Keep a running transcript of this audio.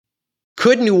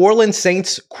Could New Orleans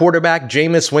Saints quarterback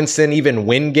Jameis Winston even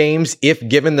win games if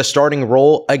given the starting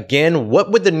role? Again, what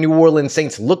would the New Orleans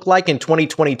Saints look like in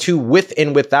 2022 with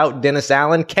and without Dennis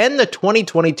Allen? Can the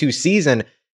 2022 season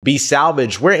be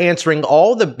salvaged? We're answering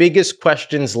all the biggest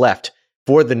questions left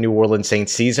for the New Orleans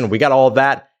Saints season. We got all of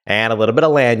that and a little bit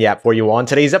of lagniappe for you on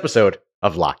today's episode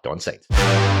of Locked On Saints.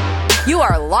 You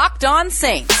are Locked On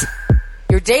Saints,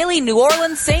 your daily New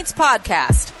Orleans Saints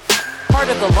podcast. Part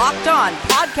of the Locked On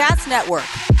Podcast Network,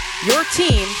 your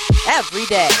team every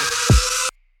day.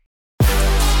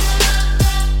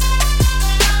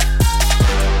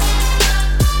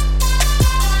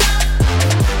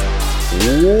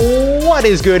 What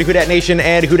is good, Who Dat Nation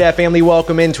and Who Dat family?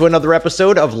 Welcome into another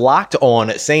episode of Locked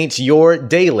On Saints, your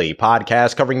daily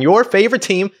podcast covering your favorite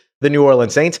team, the New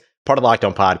Orleans Saints, part of the Locked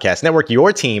On Podcast Network,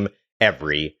 your team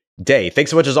every day. Thanks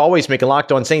so much as always for making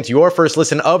Locked On Saints your first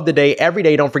listen of the day every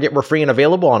day. Don't forget we're free and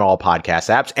available on all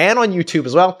podcast apps and on YouTube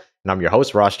as well. And I'm your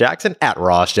host, Ross Jackson, at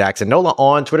Ross Jackson Nola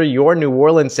on Twitter, your New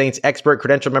Orleans Saints expert,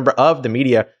 credential member of the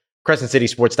media,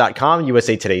 CrescentCitySports.com,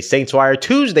 USA Today Saints Wire,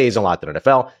 Tuesdays on Locked On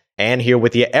NFL, and here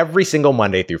with you every single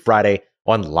Monday through Friday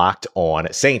on Locked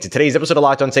On Saints. And today's episode of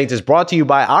Locked On Saints is brought to you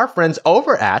by our friends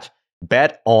over at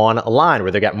Bet Online,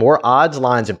 where they got more odds,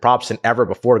 lines, and props than ever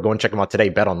before. Go and check them out today,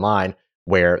 Bet Online,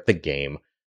 where the game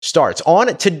starts. On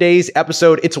today's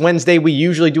episode, it's Wednesday. We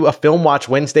usually do a Film Watch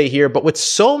Wednesday here, but with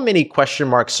so many question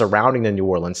marks surrounding the New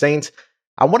Orleans Saints,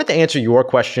 I wanted to answer your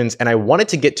questions, and I wanted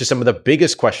to get to some of the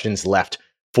biggest questions left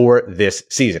for this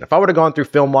season. If I would have gone through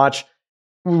Film Watch,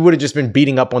 we would have just been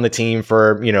beating up on the team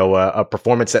for, a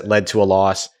performance that led to a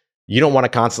loss. You don't want to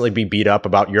constantly be beat up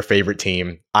about your favorite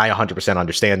team. I 100%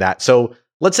 understand that. So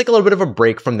let's take a little bit of a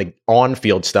break from the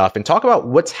on-field stuff and talk about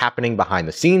what's happening behind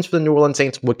the scenes for the New Orleans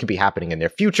Saints, what could be happening in their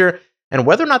future, and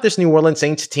whether or not this New Orleans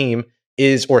Saints team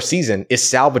season is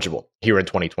salvageable here in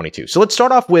 2022. So let's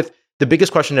start off with the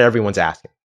biggest question that everyone's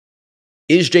asking.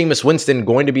 Is Jameis Winston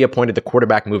going to be appointed the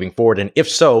quarterback moving forward? And if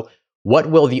so, what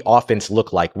will the offense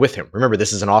look like with him? Remember,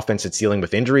 this is an offense that's dealing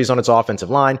with injuries on its offensive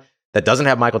line, that doesn't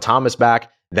have Michael Thomas back,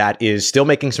 that is still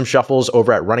making some shuffles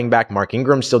over at running back. Mark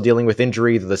Ingram still dealing with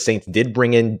injury. The Saints did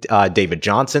bring in David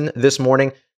Johnson this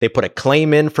morning. They put a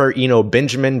claim in for Eno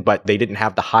Benjamin, but they didn't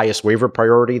have the highest waiver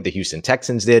priority. The Houston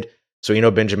Texans did. So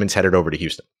Eno Benjamin's headed over to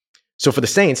Houston. So for the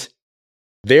Saints,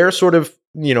 they're sort of,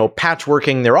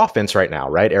 patchworking their offense right now,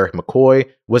 right? Eric McCoy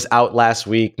was out last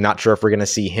week. Not sure if we're going to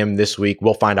see him this week.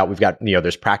 We'll find out. We've got,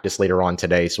 there's practice later on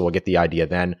today, so we'll get the idea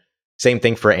then. Same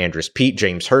thing for Andrus Peat.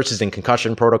 James Hurst is in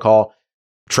concussion protocol.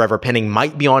 Trevor Penning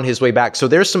might be on his way back. So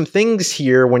there's some things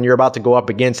here when you're about to go up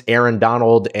against Aaron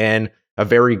Donald and a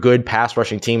very good pass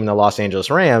rushing team in the Los Angeles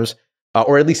Rams,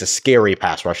 or at least a scary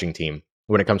pass rushing team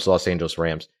when it comes to Los Angeles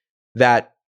Rams,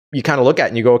 that you kind of look at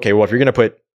and you go, okay, well, if you're going to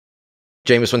put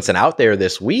Jameis Winston out there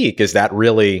this week, is that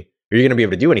really, are you going to be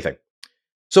able to do anything?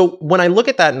 So when I look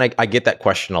at that, and I get that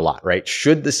question a lot, right?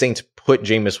 Should the Saints put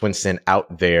Jameis Winston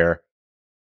out there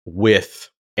with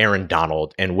Aaron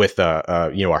Donald and with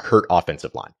a hurt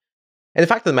offensive line? And the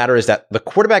fact of the matter is that the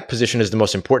quarterback position is the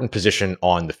most important position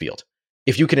on the field.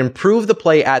 If you can improve the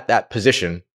play at that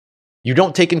position, you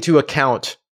don't take into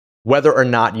account whether or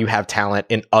not you have talent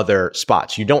in other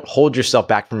spots. You don't hold yourself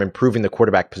back from improving the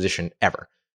quarterback position ever.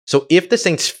 So if the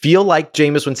Saints feel like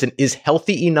Jameis Winston is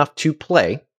healthy enough to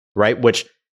play, right, which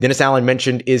Dennis Allen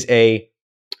mentioned is a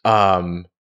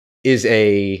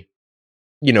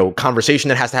conversation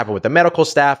that has to happen with the medical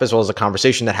staff, as well as a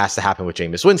conversation that has to happen with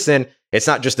Jameis Winston. It's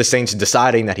not just the Saints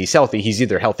deciding that he's healthy. He's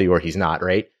either healthy or he's not,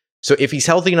 right? So if he's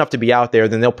healthy enough to be out there,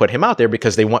 then they'll put him out there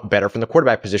because they want better from the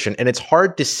quarterback position. And it's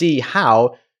hard to see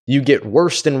how you get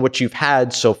worse than what you've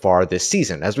had so far this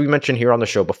season. As we mentioned here on the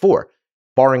show before,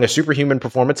 barring a superhuman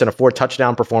performance and a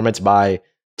 4-touchdown performance by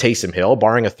Taysom Hill,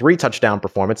 barring a 3-touchdown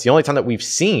performance, the only time that we've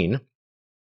seen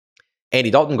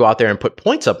Andy Dalton go out there and put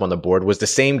points up on the board was the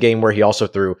same game where he also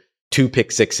threw 2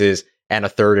 pick sixes and a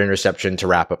 3rd interception to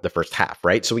wrap up the first half,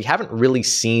 right? So we haven't really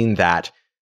seen that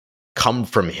come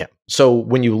from him. So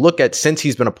when you look at, since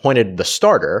he's been appointed the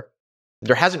starter,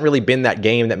 there hasn't really been that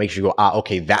game that makes you go,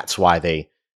 okay, that's why they,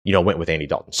 went with Andy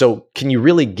Dalton. So can you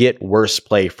really get worse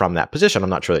play from that position? I'm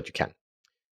not sure that you can.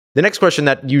 The next question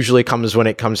that usually comes when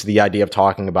it comes to the idea of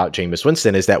talking about Jameis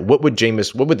Winston is that what would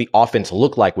the offense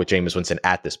look like with Jameis Winston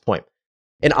at this point?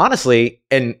 And honestly,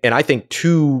 and I think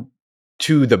to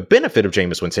the benefit of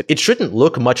Jameis Winston, it shouldn't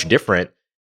look much different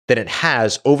than it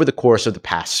has over the course of the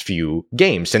past few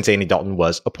games since Andy Dalton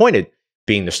was appointed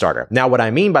being the starter. Now, what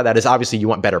I mean by that is obviously you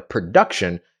want better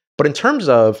production, but in terms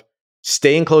of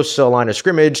staying close to the line of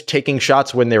scrimmage, taking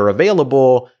shots when they're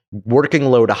available, working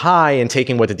low to high, and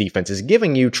taking what the defense is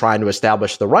giving you, trying to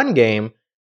establish the run game,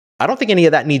 I don't think any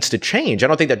of that needs to change. I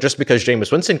don't think that just because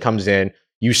Jameis Winston comes in,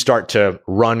 you start to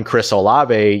run Chris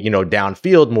Olave,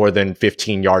 downfield more than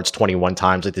 15 yards 21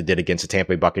 times like they did against the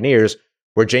Tampa Bay Buccaneers,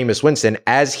 where Jameis Winston,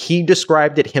 as he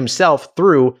described it himself,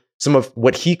 threw some of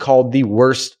what he called the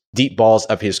worst deep balls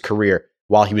of his career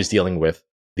while he was dealing with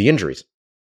the injuries.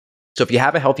 So if you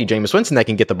have a healthy Jameis Winston that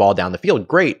can get the ball down the field,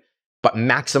 great, but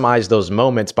maximize those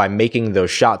moments by making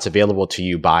those shots available to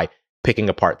you by picking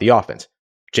apart the offense.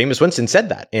 Jameis Winston said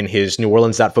that in his New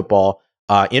Orleans.football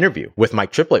interview with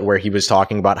Mike Triplett, where he was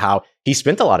talking about how he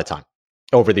spent a lot of time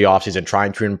over the offseason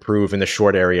trying to improve in the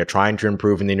short area, trying to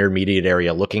improve in the intermediate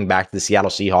area, looking back to the Seattle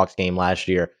Seahawks game last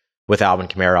year with Alvin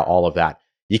Kamara, all of that.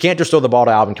 You can't just throw the ball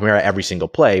to Alvin Kamara every single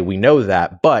play. We know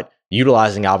that, but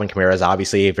utilizing Alvin Kamara is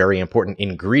obviously a very important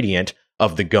ingredient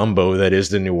of the gumbo that is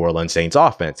the New Orleans Saints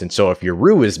offense. And so if your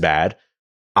roux is bad,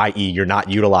 i.e. you're not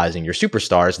utilizing your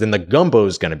superstars, then the gumbo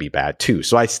is going to be bad too.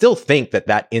 So I still think that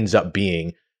that ends up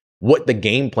being what the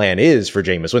game plan is for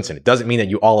Jameis Winston. It doesn't mean that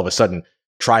you all of a sudden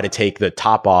try to take the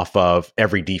top off of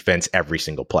every defense every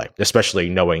single play, especially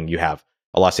knowing you have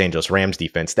a Los Angeles Rams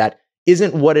defense that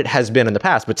isn't what it has been in the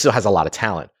past, but still has a lot of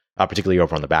talent, particularly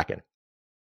over on the back end.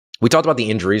 We talked about the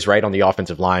injuries, right, on the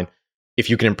offensive line. If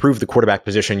you can improve the quarterback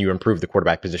position, you improve the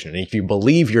quarterback position. And if you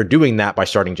believe you're doing that by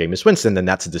starting Jameis Winston, then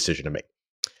that's a decision to make.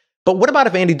 But what about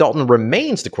if Andy Dalton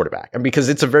remains the quarterback? And because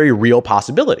it's a very real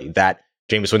possibility that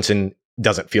Jameis Winston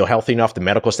doesn't feel healthy enough, the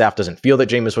medical staff doesn't feel that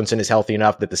Jameis Winston is healthy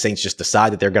enough, that the Saints just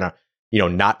decide that they're going to,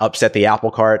 not upset the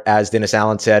apple cart, as Dennis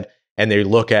Allen said, and they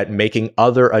look at making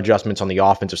other adjustments on the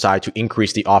offensive side to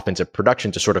increase the offensive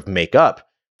production to sort of make up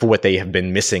for what they have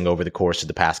been missing over the course of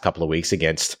the past couple of weeks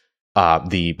against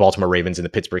the Baltimore Ravens and the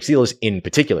Pittsburgh Steelers in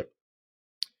particular.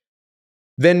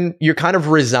 Then you're kind of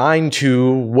resigned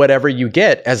to whatever you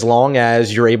get as long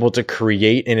as you're able to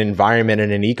create an environment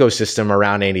and an ecosystem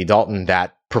around Andy Dalton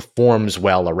that performs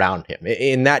well around him.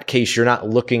 In that case, you're not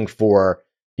looking for,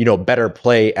 better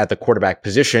play at the quarterback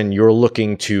position. You're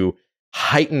looking to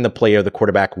heighten the play of the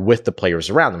quarterback with the players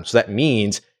around them. So that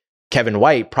means Kevin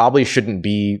White probably shouldn't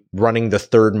be running the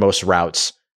third most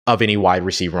routes of any wide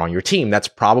receiver on your team. That's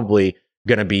probably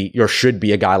going to be, or should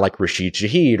be, a guy like Rashid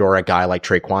Shaheed or a guy like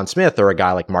Traquan Smith or a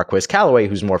guy like Marquez Callaway,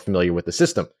 who's more familiar with the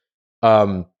system.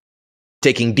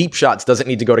 Taking deep shots doesn't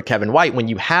need to go to Kevin White when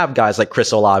you have guys like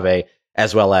Chris Olave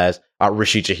as well as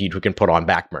Rashid Shaheed who can put on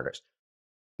back burners.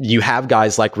 You have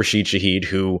guys like Rashid Shaheed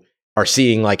who are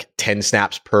seeing like 10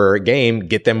 snaps per game,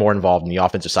 get them more involved in the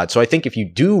offensive side. So I think if you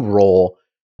do roll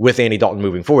with Andy Dalton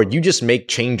moving forward, you just make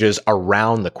changes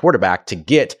around the quarterback to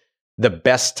get the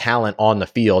best talent on the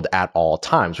field at all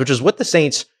times, which is what the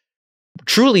Saints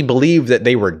truly believed that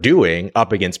they were doing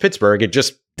up against Pittsburgh. It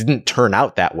just didn't turn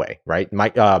out that way, right?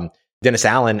 Dennis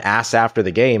Allen asked after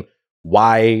the game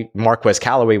why Marquez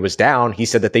Callaway was down. He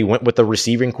said that they went with the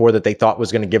receiving core that they thought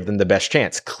was going to give them the best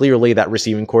chance. Clearly, that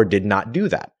receiving core did not do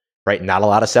that, right? Not a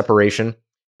lot of separation,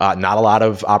 not a lot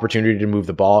of opportunity to move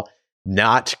the ball,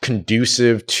 not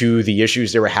conducive to the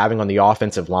issues they were having on the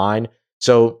offensive line.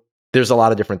 So there's a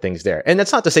lot of different things there. And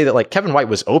that's not to say that like Kevin White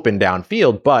was open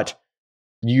downfield, but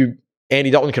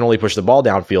Andy Dalton can only push the ball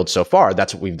downfield so far.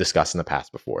 That's what we've discussed in the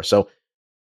past before. So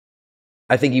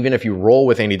I think even if you roll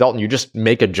with Andy Dalton, you just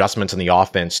make adjustments in the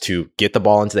offense to get the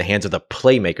ball into the hands of the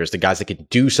playmakers, the guys that can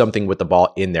do something with the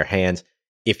ball in their hands.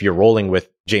 If you're rolling with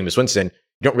Jameis Winston,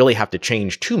 you don't really have to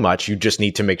change too much. You just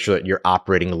need to make sure that you're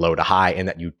operating low to high and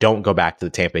that you don't go back to the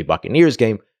Tampa Bay Buccaneers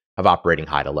game of operating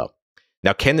high to low.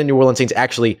 Now, can the New Orleans Saints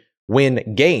actually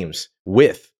win games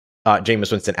with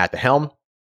Jameis Winston at the helm?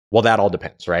 Well, that all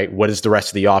depends, right? What does the rest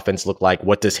of the offense look like?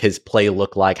 What does his play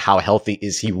look like? How healthy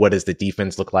is he? What does the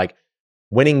defense look like?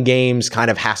 Winning games kind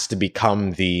of has to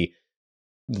become the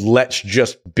let's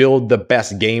just build the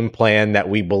best game plan that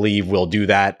we believe will do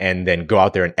that and then go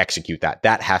out there and execute that.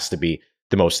 That has to be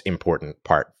the most important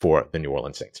part for the New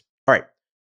Orleans Saints. All right.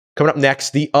 Coming up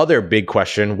next, the other big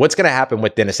question, what's going to happen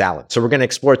with Dennis Allen? So we're going to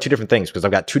explore two different things because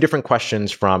I've got two different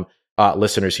questions from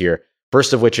listeners here.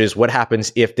 First of which is what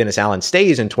happens if Dennis Allen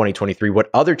stays in 2023? What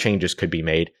other changes could be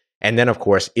made? And then, of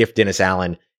course, if Dennis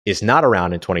Allen is not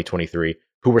around in 2023,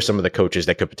 who are some of the coaches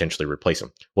that could potentially replace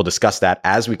him? We'll discuss that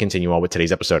as we continue on with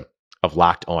today's episode of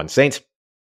Locked On Saints.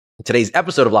 Today's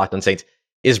episode of Locked On Saints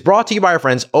is brought to you by our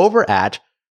friends over at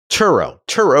Turo.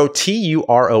 Turo,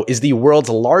 T-U-R-O, is the world's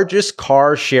largest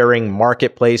car sharing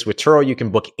marketplace. With Turo, you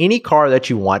can book any car that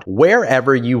you want,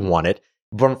 wherever you want it,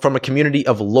 from a community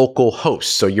of local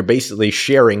hosts. So you're basically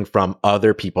sharing from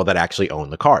other people that actually own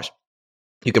the cars.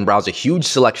 You can browse a huge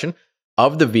selection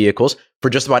of the vehicles for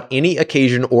just about any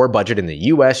occasion or budget in the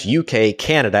US, UK,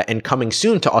 Canada, and coming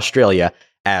soon to Australia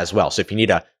as well. So if you need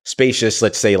a spacious,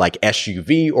 let's say like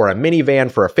SUV or a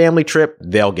minivan for a family trip,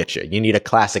 they'll get you. You need a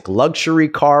classic luxury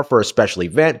car for a special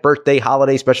event, birthday,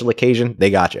 holiday, special occasion,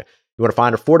 they got you. You want to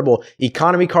find affordable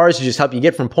economy cars to just help you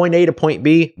get from point A to point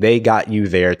B, they got you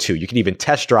there too. You can even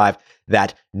test drive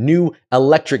that new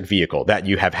electric vehicle that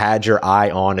you have had your eye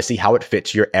on to see how it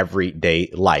fits your everyday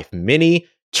life. Mini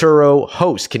Turo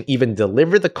Host can even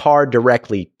deliver the car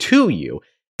directly to you.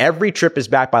 Every trip is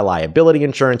backed by liability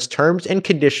insurance. Terms and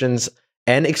conditions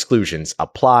and exclusions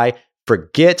apply.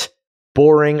 Forget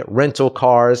boring rental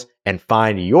cars and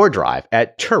find your drive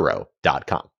at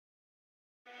Turo.com.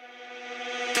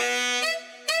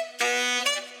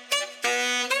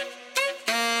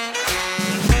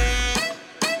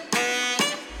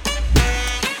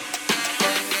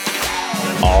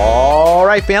 All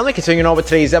right, family, continuing on with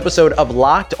today's episode of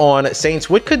Locked On Saints.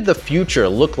 What could the future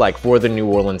look like for the New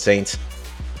Orleans Saints?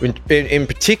 In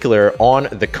particular, on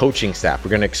the coaching staff.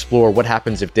 We're going to explore what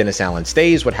happens if Dennis Allen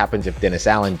stays, what happens if Dennis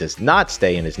Allen does not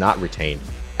stay and is not retained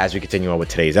as we continue on with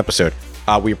today's episode.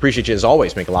 We appreciate you, as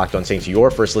always, making Locked On Saints your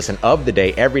first listen of the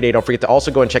day every day. Don't forget to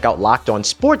also go and check out Locked On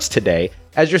Sports Today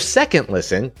as your second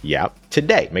listen,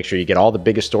 today. Make sure you get all the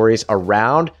biggest stories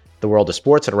around the world of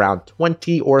sports in around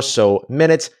 20 or so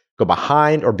minutes. Go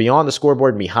behind or beyond the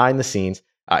scoreboard, behind the scenes,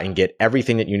 and get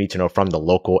everything that you need to know from the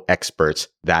local experts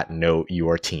that know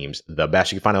your teams the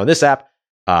best. You can find it on this app,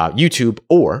 YouTube,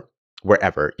 or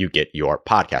wherever you get your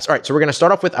podcasts. All right, so we're going to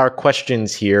start off with our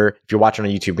questions here. If you're watching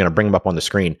on YouTube, I'm going to bring them up on the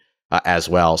screen as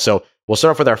well. So we'll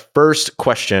start off with our first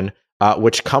question,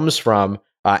 which comes from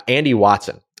Andy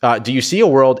Watson. Do you see a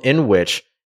world in which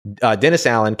Dennis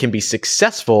Allen can be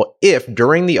successful if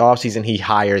during the offseason he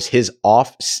hires his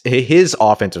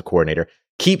offensive coordinator,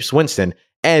 keeps Winston,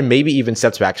 and maybe even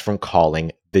steps back from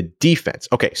calling the defense?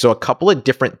 Okay, so a couple of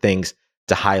different things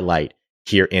to highlight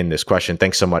here in this question.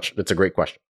 Thanks so much. That's a great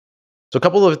question. So a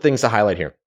couple of things to highlight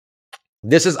here.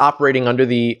 This is operating under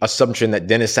the assumption that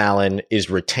Dennis Allen is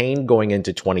retained going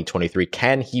into 2023.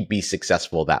 Can he be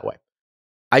successful that way?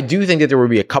 I do think that there would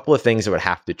be a couple of things that would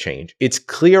have to change. It's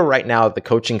clear right now that the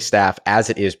coaching staff, as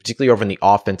it is, particularly over on the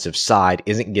offensive side,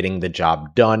 isn't getting the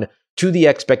job done to the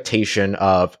expectation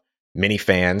of many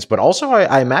fans, but also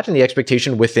I imagine the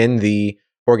expectation within the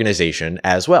organization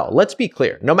as well. Let's be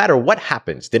clear. No matter what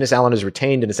happens, Dennis Allen is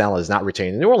retained, Dennis Allen is not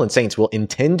retained. The New Orleans Saints will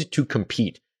intend to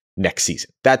compete next season.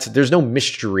 There's no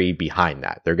mystery behind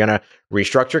that. They're going to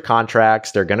restructure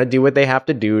contracts. They're going to do what they have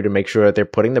to do to make sure that they're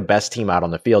putting the best team out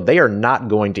on the field. They are not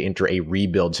going to enter a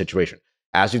rebuild situation.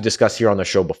 As we've discussed here on the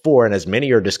show before, and as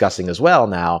many are discussing as well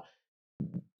now,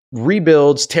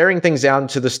 rebuilds, tearing things down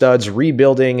to the studs,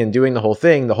 rebuilding and doing the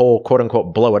whole quote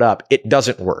unquote blow it up, it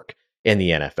doesn't work in the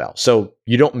NFL. So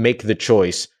you don't make the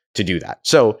choice to do that.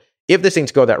 So if the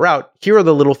Saints go that route, here are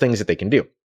the little things that they can do.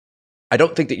 I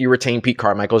don't think that you retain Pete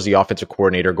Carmichael as the offensive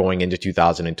coordinator going into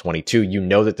 2022. You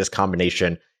know that this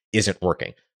combination isn't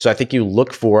working. So I think you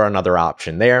look for another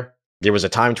option there. There was a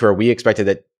time to where we expected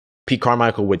that Pete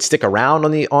Carmichael would stick around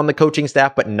on the coaching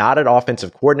staff, but not an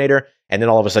offensive coordinator. And then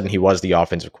all of a sudden he was the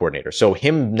offensive coordinator. So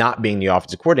him not being the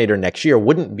offensive coordinator next year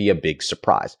wouldn't be a big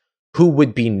surprise. Who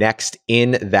would be next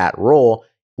in that role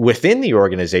within the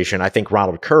organization? I think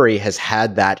Ronald Curry has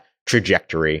had that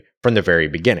trajectory from the very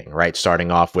beginning, right?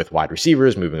 Starting off with wide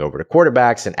receivers, moving over to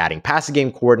quarterbacks, and adding passing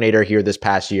game coordinator here this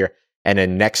past year. And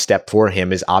then next step for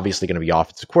him is obviously going to be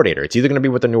offensive coordinator. It's either going to be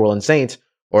with the New Orleans Saints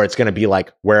or it's going to be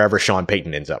like wherever Sean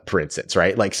Payton ends up, for instance,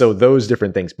 right? Like, so those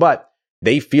different things. But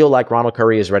they feel like Ronald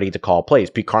Curry is ready to call plays.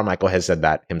 Pete Carmichael has said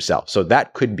that himself. So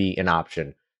that could be an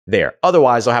option there.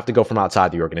 Otherwise, they'll have to go from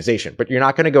outside the organization. But you're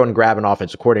not going to go and grab an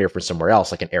offensive coordinator from somewhere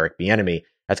else, like an Eric Bieniemy,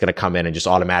 that's going to come in and just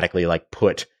automatically like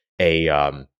put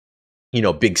a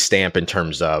big stamp in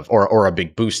terms of or a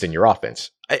big boost in your offense.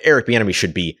 Eric Bieniemy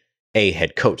should be a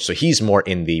head coach. So he's more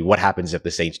in the what happens if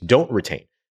the Saints don't retain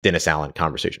Dennis Allen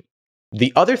conversation.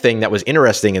 The other thing that was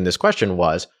interesting in this question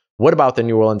was, what about the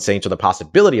New Orleans Saints, or the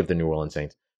possibility of the New Orleans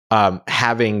Saints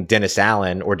having Dennis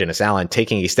Allen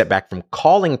taking a step back from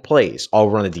calling plays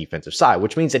over on the defensive side,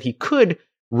 which means that he could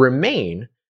remain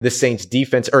the Saints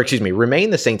remain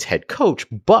the Saints head coach,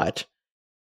 but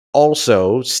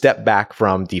also step back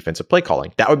from defensive play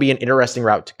calling. That would be an interesting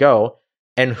route to go.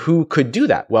 And who could do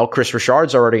that? Well, Chris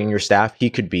Richard's already in your staff. He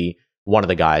could be one of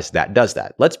the guys that does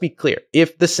that. Let's be clear.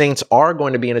 If the Saints are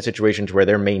going to be in a situation to where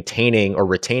they're maintaining or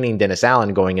retaining Dennis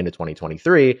Allen going into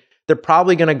 2023, they're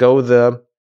probably going to go the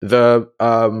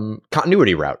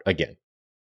continuity route again.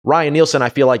 Ryan Nielsen, I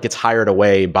feel like, gets hired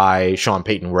away by Sean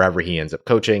Payton wherever he ends up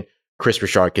coaching. Chris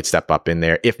Richard could step up in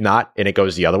there. If not, and it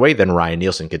goes the other way, then Ryan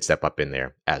Nielsen could step up in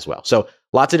there as well. So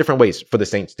lots of different ways for the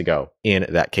Saints to go in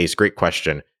that case. Great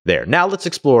question there. Now let's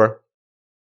explore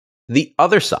the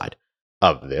other side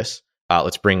of this.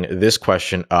 Let's bring this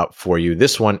question up for you.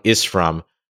 This one is from,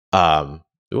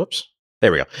 whoops,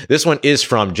 there we go. This one is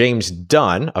from James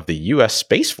Dunn of the U.S.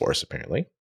 Space Force, apparently.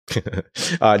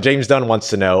 James Dunn wants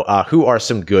to know, who are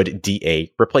some good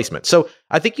DA replacements? So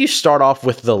I think you start off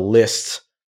with the list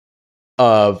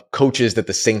of coaches that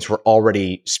the Saints were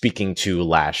already speaking to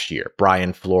last year.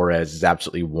 Brian Flores is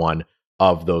absolutely one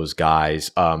of those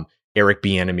guys. Eric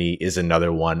Bieniemy is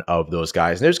another one of those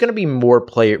guys. And there's going to be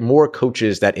more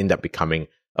coaches that end up becoming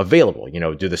available. You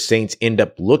know, do the Saints end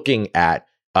up looking at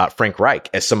Frank Reich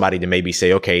as somebody to maybe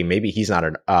say, okay, maybe he's not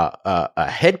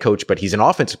a head coach, but he's an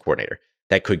offensive coordinator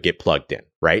that could get plugged in,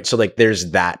 right? So like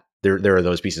there's that, there are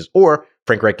those pieces. Or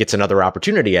Frank Reich gets another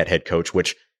opportunity at head coach,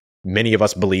 which many of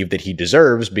us believe that he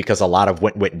deserves because a lot of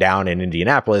what went down in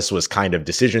Indianapolis was kind of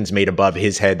decisions made above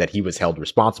his head that he was held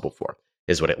responsible for,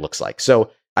 is what it looks like. So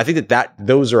I think that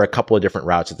those are a couple of different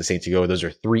routes that the Saints go. Those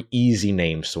are three easy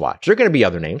names to watch. There are going to be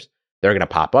other names that are going to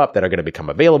pop up that are going to become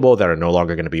available, that are no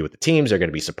longer going to be with the teams. They're going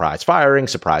to be surprise firing,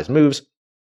 surprise moves.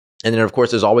 And then, of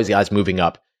course, there's always guys moving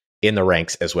up in the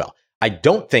ranks as well. I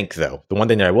don't think, though, the one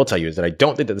thing that I will tell you is that I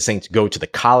don't think that the Saints go to the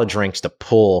college ranks to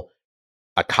pull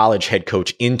a college head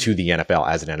coach into the NFL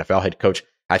as an NFL head coach.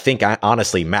 I think,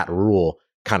 honestly, Matt Rule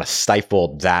kind of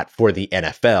stifled that for the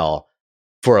NFL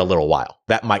for a little while.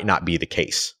 That might not be the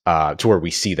case to where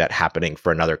we see that happening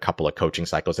for another couple of coaching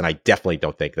cycles. And I definitely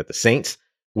don't think that the Saints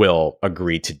will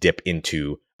agree to dip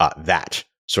into that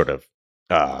sort of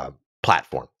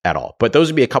platform at all. But those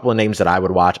would be a couple of names that I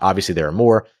would watch. Obviously, there are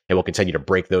more, and we'll continue to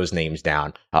break those names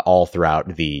down all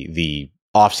throughout the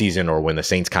offseason, or when the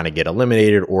Saints kind of get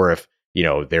eliminated, or if, you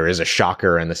know, there is a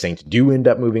shocker and the Saints do end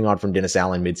up moving on from Dennis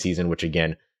Allen midseason, which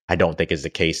again, I don't think is the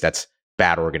case. That's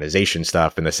bad organization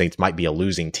stuff, and the Saints might be a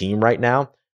losing team right now,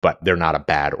 but they're not a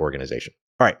bad organization.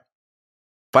 All right.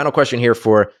 Final question here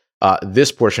for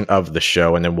this portion of the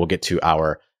show, and then we'll get to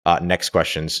our next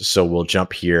questions. So we'll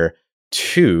jump here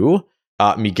to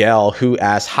Miguel, who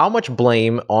asks, how much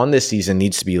blame on this season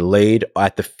needs to be laid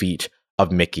at the feet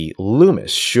of Mickey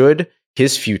Loomis? Should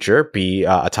his future be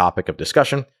a topic of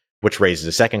discussion? Which raises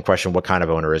a second question. What kind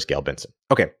of owner is Gayle Benson?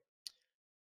 Okay.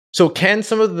 So can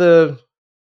some of the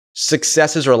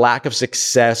successes or lack of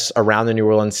success around the New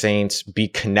Orleans Saints be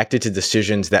connected to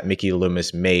decisions that Mickey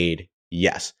Loomis made?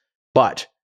 Yes. But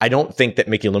I don't think that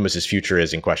Mickey Loomis's future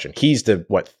is in question. He's the,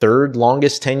 third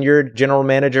longest tenured general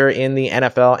manager in the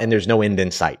NFL, and there's no end in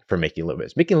sight for Mickey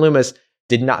Loomis. Mickey Loomis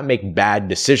did not make bad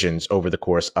decisions over the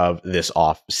course of this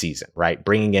off season, right?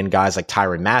 Bringing in guys like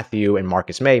Tyrann Mathieu and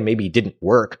Marcus May maybe didn't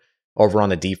work over on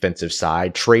the defensive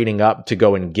side. Trading up to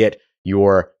go and get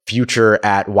your future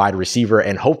at wide receiver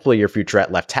and hopefully your future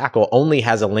at left tackle only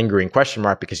has a lingering question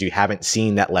mark because you haven't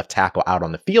seen that left tackle out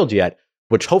on the field yet,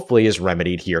 which hopefully is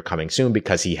remedied here coming soon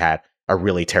because he had a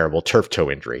really terrible turf toe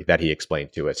injury that he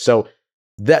explained to us. So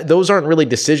those aren't really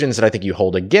decisions that I think you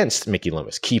hold against Mickey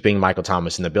Loomis. Keeping Michael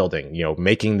Thomas in the building, you know,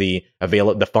 making the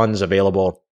funds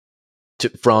available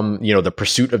from, you know, the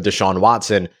pursuit of Deshaun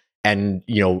Watson, and,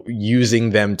 you know,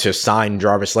 using them to sign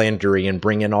Jarvis Landry and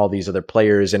bring in all these other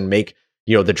players and make,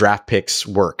 you know, the draft picks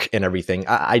work and everything.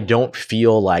 I don't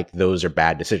feel like those are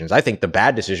bad decisions. I think the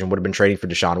bad decision would have been trading for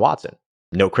Deshaun Watson.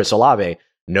 No Chris Olave,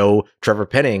 no Trevor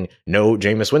Penning, no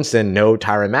Jameis Winston, no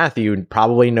Tyrann Mathieu,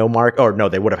 probably no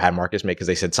they would have had Marcus May because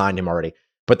they said signed him already.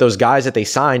 But those guys that they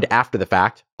signed after the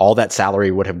fact, all that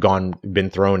salary would have been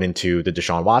thrown into the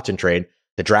Deshaun Watson trade.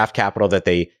 The draft capital that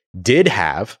they did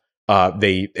have,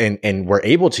 and were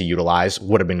able to utilize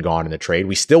would have been gone in the trade.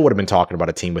 We still would have been talking about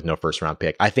a team with no first round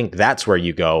pick. I think that's where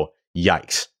you go,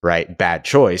 yikes, right? Bad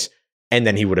choice. And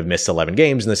then he would have missed 11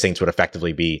 games and the Saints would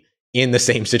effectively be in the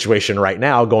same situation right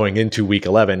now going into week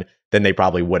 11 than they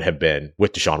probably would have been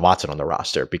with Deshaun Watson on the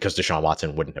roster because Deshaun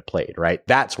Watson wouldn't have played, right?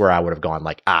 That's where I would have gone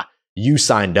like, you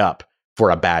signed up for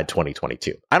a bad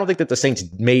 2022. I don't think that the Saints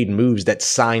made moves that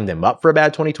signed them up for a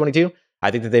bad 2022. I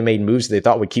think that they made moves they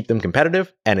thought would keep them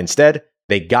competitive, and instead,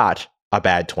 they got a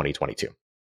bad 2022.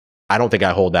 I don't think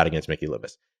I hold that against Mickey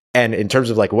Loomis. And in terms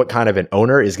of like what kind of an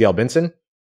owner is Gayle Benson,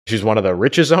 she's one of the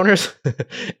richest owners,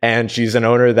 and she's an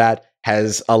owner that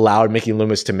has allowed Mickey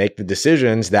Loomis to make the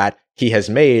decisions that he has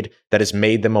made that has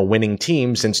made them a winning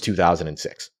team since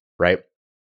 2006, right?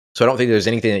 So I don't think there's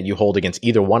anything that you hold against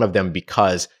either one of them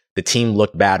because the team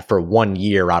looked bad for 1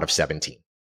 year out of 17.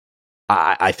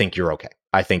 I think you're okay.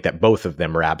 I think that both of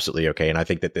them are absolutely okay. And I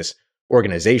think that this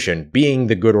organization, being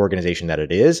the good organization that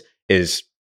it is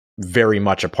very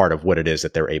much a part of what it is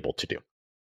that they're able to do.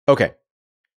 Okay.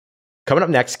 Coming up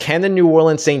next, can the New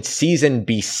Orleans Saints season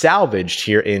be salvaged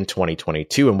here in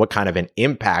 2022? And what kind of an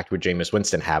impact would Jameis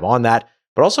Winston have on that?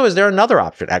 But also, is there another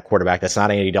option at quarterback that's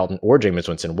not Andy Dalton or Jameis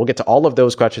Winston? We'll get to all of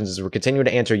those questions as we're continuing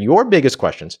to answer your biggest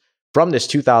questions from this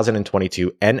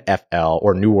 2022 NFL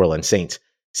or New Orleans Saints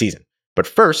season. But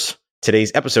first,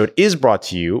 today's episode is brought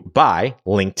to you by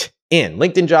LinkedIn.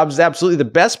 LinkedIn Jobs is absolutely the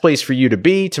best place for you to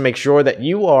be to make sure that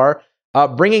you are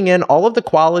bringing in all of the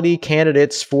quality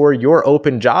candidates for your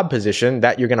open job position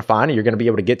that you're going to find, and you're going to be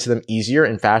able to get to them easier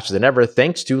and faster than ever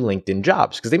thanks to LinkedIn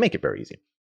Jobs, because they make it very easy.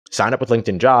 Sign up with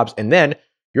LinkedIn Jobs, and then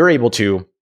you're able to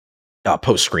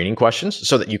post screening questions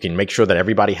so that you can make sure that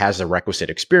everybody has the requisite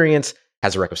experience,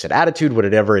 has the requisite attitude,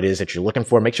 whatever it is that you're looking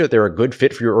for. Make sure that they're a good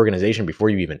fit for your organization before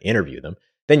you even interview them.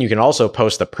 Then you can also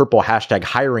post the purple hashtag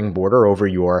hiring border over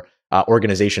your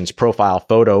organization's profile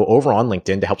photo over on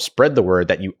LinkedIn to help spread the word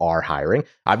that you are hiring.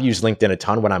 I've used LinkedIn a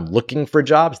ton when I'm looking for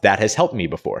jobs. That has helped me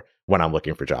before when I'm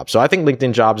looking for jobs. So I think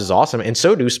LinkedIn Jobs is awesome. And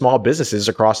so do small businesses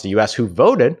across the US who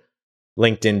voted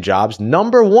LinkedIn Jobs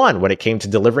 #1 when it came to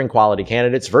delivering quality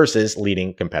candidates versus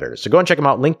leading competitors. So go and check them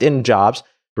out, LinkedIn Jobs,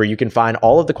 where you can find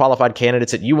all of the qualified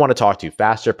candidates that you want to talk to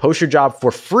faster. Post your job for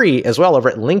free as well over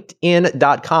at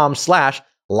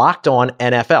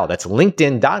linkedin.com/LockedOnNFL. That's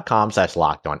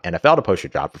linkedin.com/LockedOnNFL to post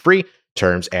your job for free.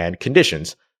 Terms and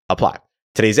conditions apply.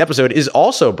 Today's episode is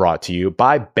also brought to you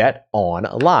by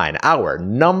BetOnline, our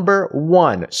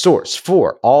 #1 source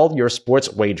for all your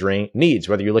sports wagering needs.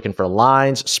 Whether you're looking for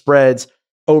lines, spreads,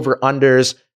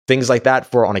 over-unders, things like that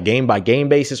for on a game-by-game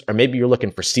basis, or maybe you're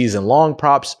looking for season-long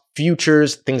props,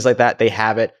 futures, things like that, they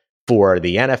have it for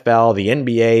the NFL, the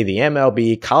NBA, the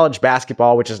MLB, college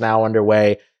basketball, which is now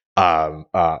underway, auto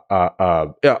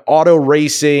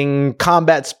racing,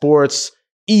 combat sports,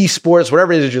 esports,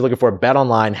 whatever it is that you're looking for.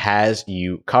 BetOnline has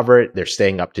you covered. They're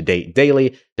staying up to date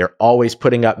daily. They're always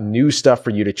putting up new stuff for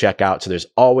you to check out. So there's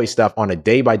always stuff on a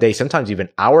day-by-day, sometimes even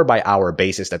hour-by-hour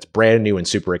basis that's brand new and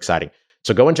super exciting.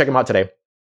 So go and check them out today.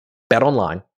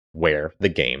 BetOnline, where the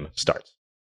game starts.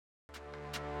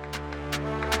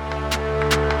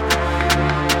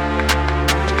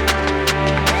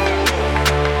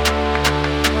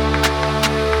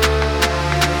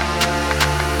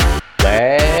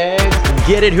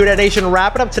 Get it, Who Dat Nation.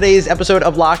 Wrapping up today's episode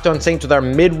of Locked On Saints with our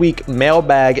midweek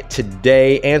mailbag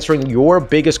today, answering your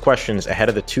biggest questions ahead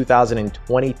of the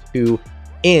 2022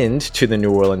 end to the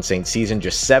New Orleans Saints season.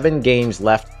 Just 7 games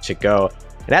left to go.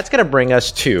 And that's going to bring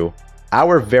us to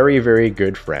our very, very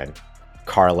good friend,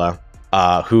 Carla,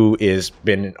 who has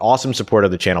been an awesome supporter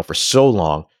of the channel for so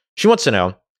long. She wants to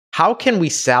know, how can we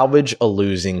salvage a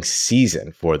losing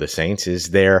season for the Saints? Is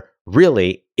there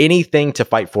really anything to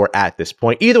fight for at this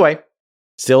point? Either way,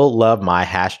 still love my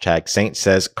hashtag Saint,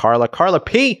 says Carla. Carla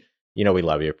P, you know we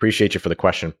love you. Appreciate you for the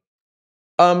question.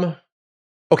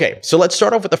 Okay, so let's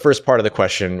start off with the first part of the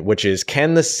question, which is,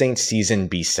 can the Saints season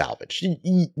be salvaged?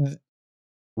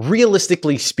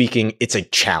 Realistically speaking, it's a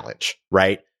challenge,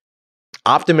 right?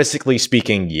 Optimistically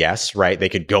speaking, yes, right? They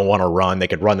could go on a run. They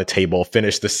could run the table,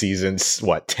 finish the season,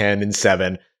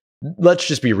 10-7. Let's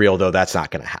just be real, though. That's not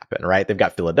going to happen, right? They've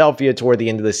got Philadelphia toward the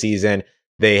end of the season.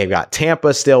 They have got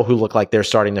Tampa still, who look like they're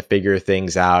starting to figure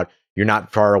things out. You're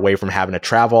not far away from having to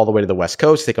travel all the way to the West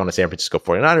Coast, take on the San Francisco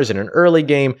 49ers in an early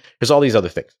game. There's all these other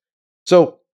things.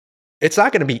 So it's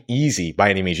not going to be easy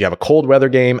by any means. You have a cold weather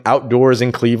game outdoors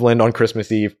in Cleveland on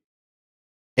Christmas Eve.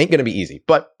 Ain't going to be easy,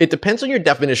 but it depends on your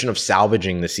definition of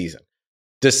salvaging the season.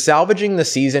 Does salvaging the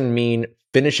season mean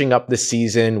finishing up the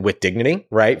season with dignity,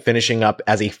 right? Finishing up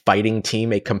as a fighting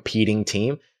team, a competing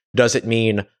team? Does it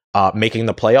mean making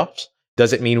the playoffs?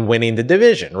 Does it mean winning the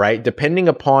division, right? Depending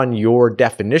upon your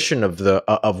definition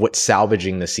of what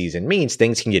salvaging the season means,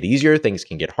 things can get easier, things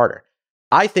can get harder.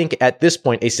 I think at this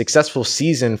point, a successful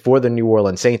season for the New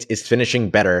Orleans Saints is finishing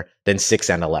better than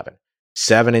 6-11.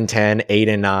 7-10,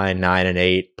 8-9,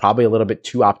 9-8. Probably a little bit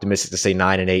too optimistic to say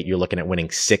 9-8. You're looking at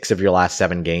winning 6 of your last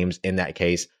 7 games in that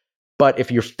case. But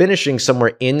if you're finishing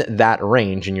somewhere in that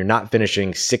range and you're not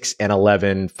finishing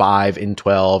 6-11,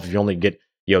 5-12, you only get,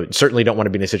 certainly don't want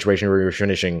to be in a situation where you're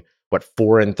finishing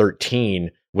 4-13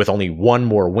 with only one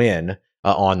more win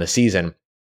on the season.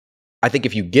 I think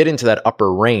if you get into that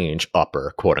upper range,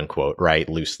 quote unquote, right,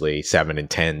 loosely,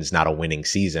 7-10 is not a winning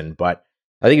season, but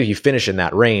I think if you finish in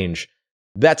that range,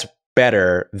 that's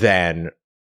better than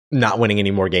not winning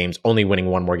any more games, only winning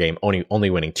one more game, only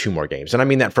winning 2 more games. And I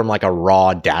mean that from like a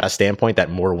raw data standpoint,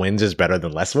 that more wins is better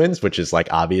than less wins, which is like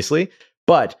obviously.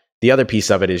 But the other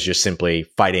piece of it is just simply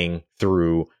fighting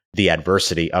through the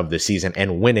adversity of the season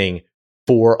and winning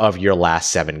 4 of your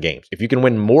last 7 games. If you can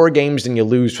win more games than you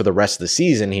lose for the rest of the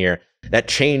season here, that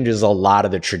changes a lot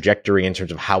of the trajectory in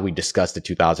terms of how we discuss the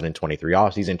 2023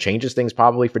 offseason, changes things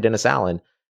probably for Dennis Allen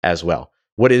as well.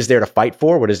 What is there to fight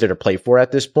for? What is there to play for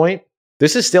at this point?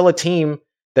 This is still a team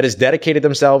that has dedicated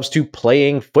themselves to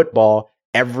playing football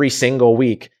every single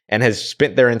week and has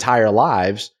spent their entire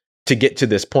lives to get to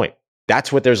this point.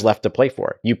 That's what there's left to play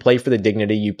for. You play for the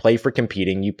dignity, you play for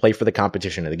competing, you play for the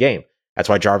competition of the game. That's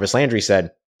why Jarvis Landry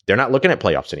said they're not looking at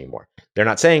playoffs anymore. They're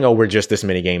not saying, oh, we're just this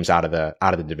many games out of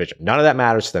the division. None of that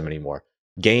matters to them anymore.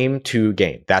 Game to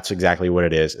game. That's exactly what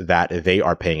it is that they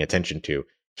are paying attention to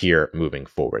here moving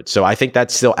forward. So I think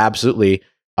that still absolutely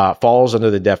falls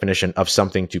under the definition of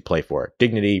something to play for.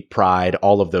 Dignity, pride,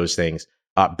 all of those things.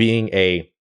 Being a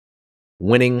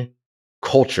winning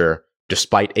culture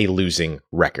despite a losing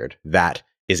record. That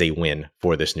is a win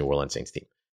for this New Orleans Saints team.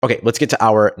 Okay, let's get to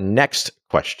our next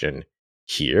question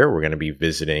here. We're going to be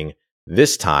visiting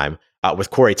this time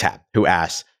with Corey Tabb, who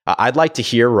asks, I'd like to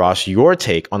hear, Ross, your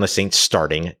take on the Saints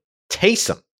starting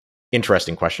Taysom.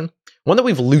 Interesting question. One that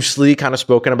we've loosely kind of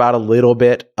spoken about a little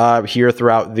bit here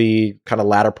throughout the kind of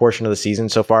latter portion of the season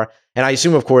so far. And I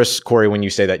assume, of course, Corey, when you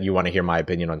say that you want to hear my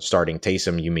opinion on starting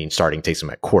Taysom, you mean starting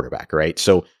Taysom at quarterback, right?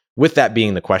 So with that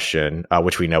being the question,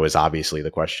 which we know is obviously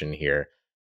the question here,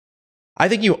 I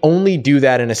think you only do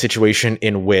that in a situation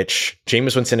in which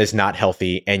Jameis Winston is not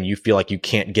healthy and you feel like you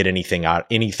can't get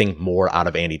anything more out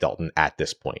of Andy Dalton at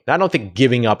this point. Now, I don't think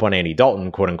giving up on Andy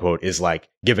Dalton, quote unquote, is like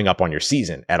giving up on your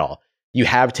season at all. You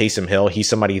have Taysom Hill. He's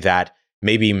somebody that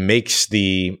maybe makes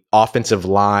the offensive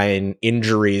line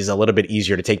injuries a little bit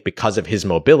easier to take because of his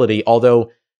mobility.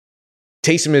 Although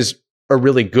Taysom is a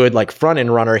really good like front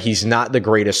end runner, he's not the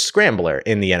greatest scrambler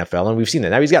in the NFL. And we've seen that.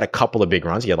 Now he's got a couple of big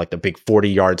runs. He had like the big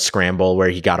 40-yard scramble where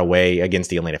he got away against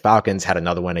the Atlanta Falcons, had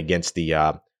another one against the,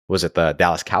 the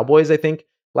Dallas Cowboys, I think,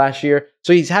 last year.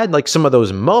 So he's had like some of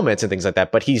those moments and things like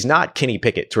that, but he's not Kenny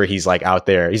Pickett to where he's like out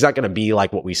there. He's not going to be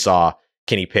like what we saw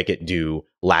Kenny Pickett do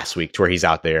last week to where he's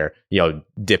out there,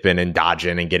 dipping and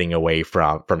dodging and getting away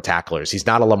from tacklers. He's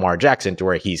not a Lamar Jackson to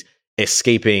where he's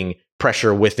escaping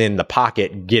pressure within the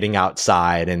pocket, getting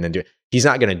outside, and then he's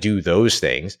not going to do those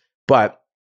things, but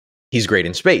he's great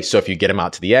in space. So if you get him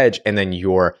out to the edge and then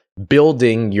you're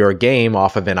building your game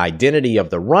off of an identity of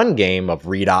the run game of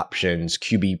read options,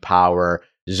 QB power,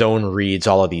 zone reads,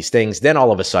 all of these things, then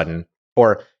all of a sudden,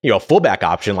 or, fullback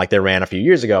option like they ran a few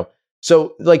years ago.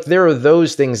 So like there are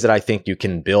those things that I think you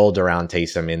can build around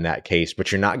Taysom in that case,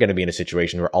 but you're not going to be in a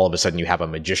situation where all of a sudden you have a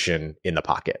magician in the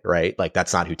pocket, right? Like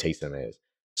that's not who Taysom is.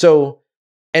 So,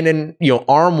 and then,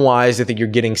 arm wise, I think you're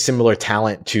getting similar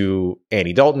talent to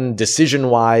Andy Dalton. Decision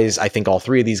wise, I think all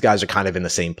three of these guys are kind of in the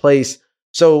same place.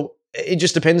 So it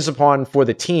just depends upon for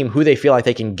the team who they feel like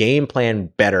they can game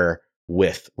plan better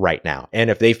with right now. And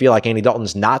if they feel like Andy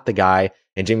Dalton's not the guy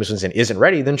and Jameis Winston isn't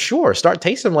ready, then sure, start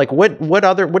Taysom. Like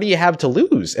what do you have to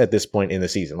lose at this point in the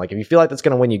season? Like if you feel like that's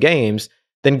going to win you games,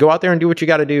 then go out there and do what you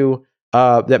got to do.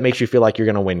 That makes you feel like you're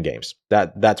going to win games.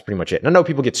 That's pretty much it. And I know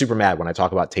people get super mad when I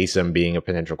talk about Taysom being a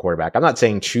potential quarterback. I'm not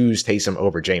saying choose Taysom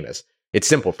over Jameis. It's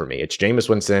simple for me. It's Jameis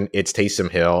Winston, it's Taysom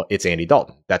Hill, it's Andy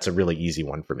Dalton. That's a really easy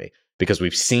one for me because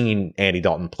we've seen Andy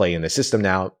Dalton play in the system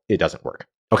now. It doesn't work.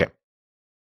 Okay.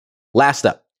 Last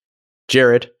up,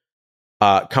 Jared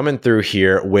coming through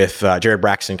here with Jared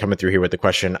Braxton coming through here with the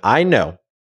question. I know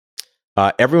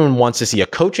everyone wants to see a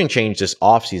coaching change this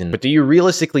offseason, but do you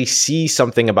realistically see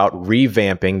something about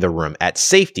revamping the room at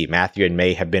safety? Matthew and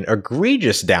May have been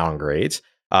egregious downgrades,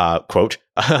 quote,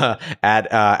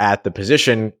 at the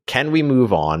position. Can we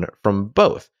move on from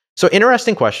both? So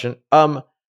interesting question.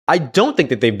 I don't think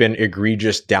that they've been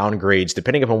egregious downgrades,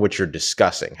 depending upon what you're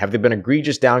discussing. Have they been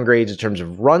egregious downgrades in terms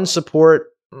of run support?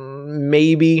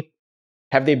 Maybe.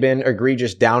 Have they been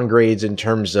egregious downgrades in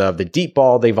terms of the deep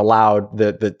ball? They've allowed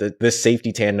this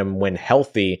safety tandem, when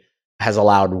healthy, has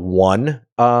allowed one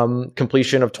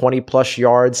completion of 20 plus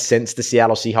yards since the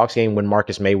Seattle Seahawks game when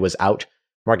Marcus May was out.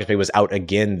 Marcus May was out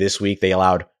again this week. They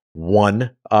allowed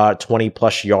one 20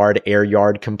 plus yard air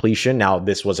yard completion. Now,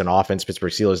 this was an offense,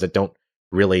 Pittsburgh Steelers, that don't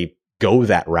really go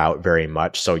that route very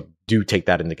much. So do take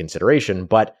that into consideration.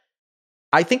 But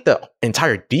I think the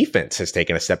entire defense has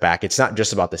taken a step back. It's not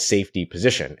just about the safety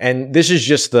position. And this is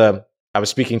just I was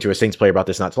speaking to a Saints player about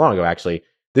this not too long ago, actually.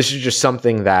 This is just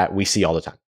something that we see all the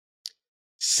time.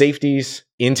 Safeties,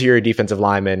 interior defensive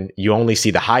linemen, you only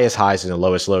see the highest highs and the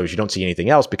lowest lows. You don't see anything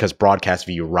else because broadcast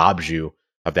view robs you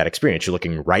of that experience. You're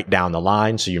looking right down the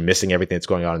line, so you're missing everything that's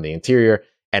going on in the interior.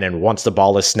 And then once the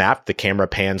ball is snapped, the camera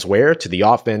pans where? To the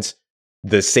offense.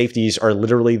 The safeties are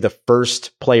literally the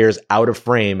first players out of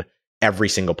frame every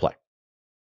single play.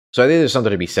 So I think there's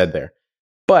something to be said there.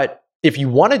 But if you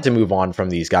wanted to move on from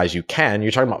these guys, you can.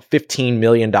 You're talking about $15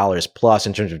 million plus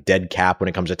in terms of dead cap when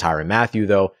it comes to Tyrann Mathieu,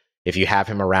 though. If you have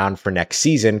him around for next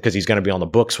season, because he's going to be on the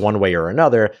books one way or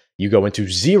another, you go into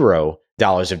 $0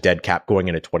 of dead cap going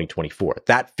into 2024.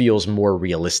 That feels more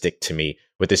realistic to me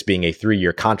with this being a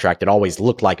 3-year contract. It always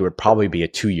looked like it would probably be a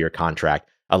 2-year contract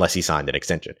unless he signed an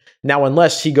extension. Now,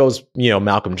 unless he goes,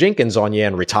 Malcolm Jenkins on you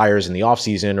and retires in the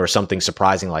offseason or something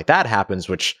surprising like that happens,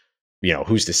 which,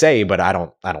 who's to say, but I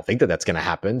don't think that that's going to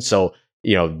happen. So,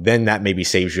 then that maybe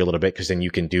saves you a little bit because then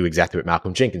you can do exactly what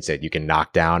Malcolm Jenkins said. You can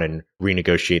knock down and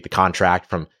renegotiate the contract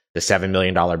from the $7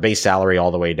 million base salary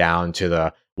all the way down to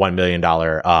the $1 million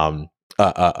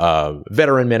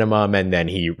veteran minimum, and then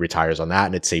he retires on that,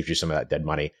 and it saves you some of that dead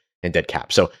money and dead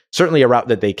cap. So certainly a route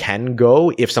that they can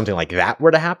go if something like that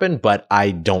were to happen, but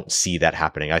I don't see that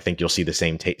happening. I think you'll see the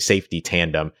same safety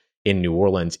tandem in New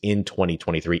Orleans in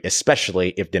 2023,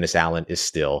 especially if Dennis Allen is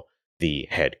still the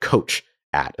head coach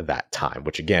at that time,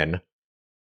 which again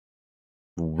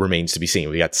remains to be seen.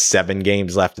 We got 7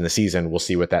 games left in the season. We'll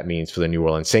see what that means for the New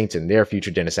Orleans Saints and their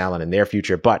future, Dennis Allen and their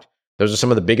future. But those are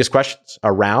some of the biggest questions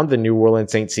around the New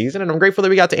Orleans Saints season, and I'm grateful that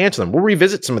we got to answer them. We'll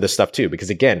revisit some of this stuff too, because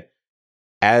again,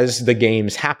 as the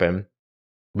games happen,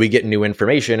 we get new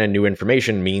information, and new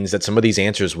information means that some of these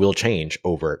answers will change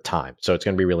over time. So it's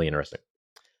going to be really interesting.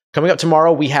 Coming up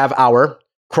tomorrow, we have our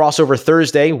crossover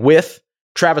Thursday with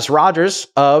Travis Rogers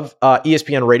of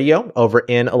ESPN Radio over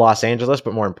in Los Angeles,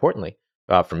 but more importantly,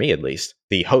 for me at least,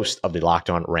 the host of the Locked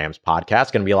On Rams podcast.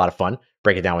 It's going to be a lot of fun.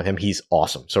 Break it down with him. He's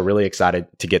awesome. So really excited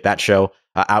to get that show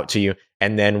out to you.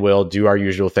 And then we'll do our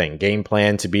usual thing, game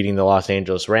plan to beating the Los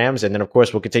Angeles Rams. And then, of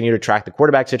course, we'll continue to track the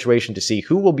quarterback situation to see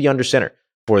who will be under center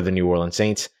for the New Orleans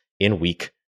Saints in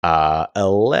week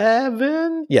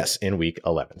 11. Yes, in week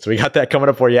 11. So we got that coming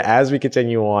up for you as we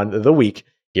continue on the week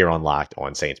here on Locked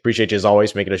On Saints. Appreciate you as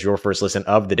always, making us your first listen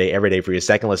of the day every day. For your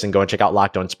second listen, go and check out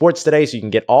Locked On Sports today so you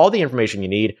can get all the information you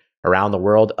need around the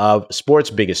world of sports,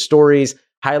 biggest stories,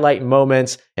 highlight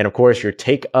moments, and of course, your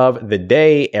take of the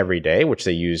day every day, which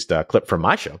they used a clip from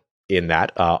my show in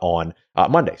that on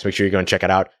Monday. So make sure you go and check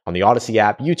it out on the Odyssey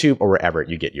app, YouTube, or wherever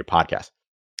you get your podcast.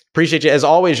 Appreciate you as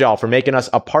always, y'all, for making us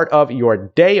a part of your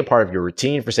day, a part of your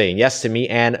routine, for saying yes to me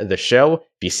and the show.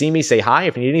 If you see me, say hi.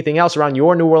 If you need anything else around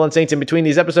your New Orleans Saints in between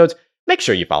these episodes, make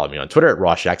sure you follow me on Twitter at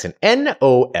Ross Jackson,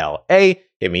 NOLA.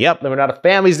 Hit me up. Let me know how the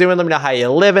family's doing. Let me know how you're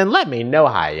living. Let me know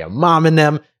how you're momming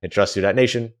them. And Trust You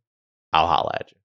Nation, I'll holla at you.